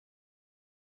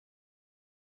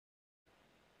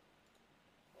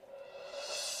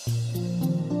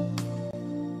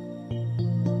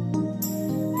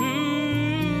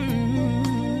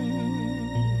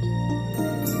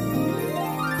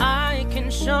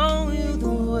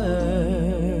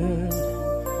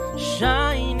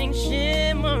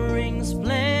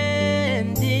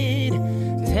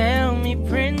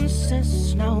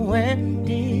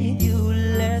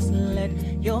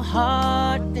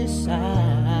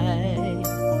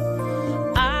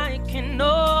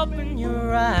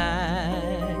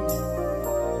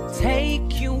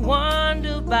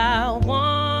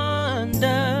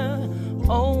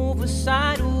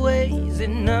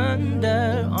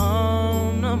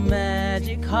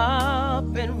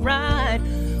up and ride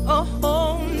a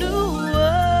whole new world,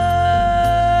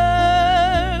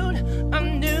 a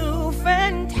new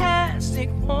fantastic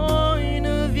point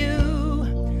of view.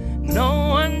 No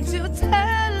one to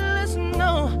tell us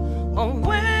no, or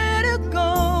where to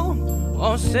go,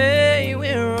 or say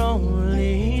we're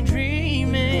only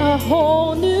dreaming. A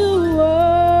whole new world,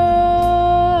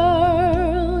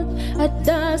 a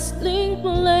dazzling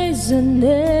place I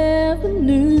never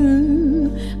knew.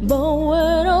 But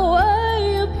when I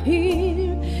way up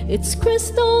here, it's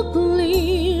crystal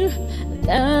clear.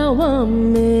 Now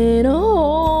I'm in a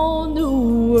whole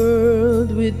new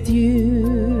world with you.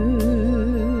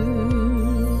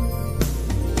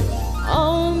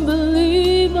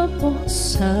 Unbelievable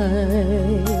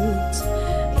sights,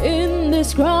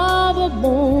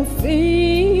 indescribable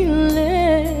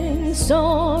feeling,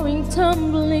 soaring,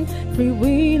 tumbling,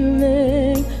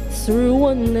 freewheeling through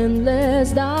one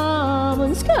endless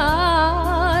diamond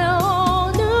sky.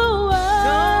 Oh, new world,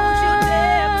 don't you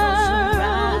dare close your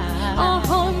eyes.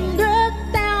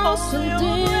 100,000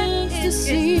 things to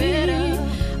see.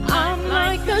 I'm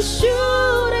like a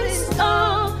shooting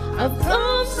star, I've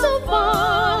come so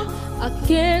far, I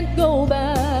can't go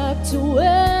back to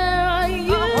where I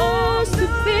used to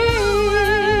be.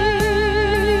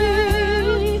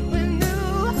 With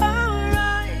new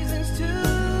horizons to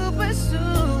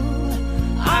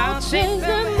pursue, I'll chase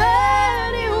them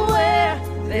anywhere.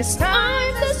 There's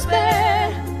time to spare.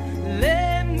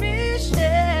 Let me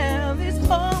share this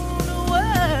whole new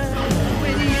world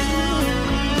with you.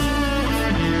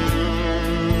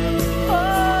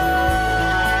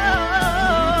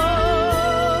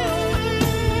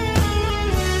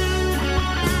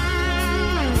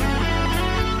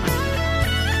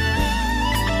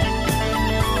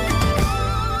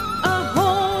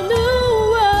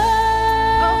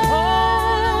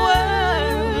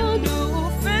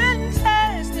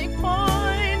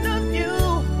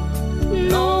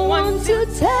 To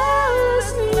tell us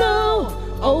no,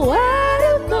 or where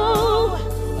to go,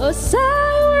 or say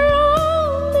we're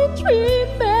only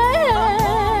dreaming.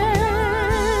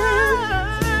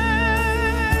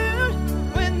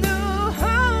 With new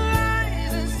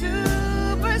horizons to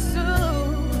pursue,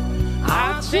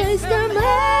 I'll chase them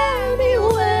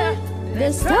anywhere.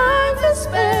 There's time to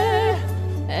spare.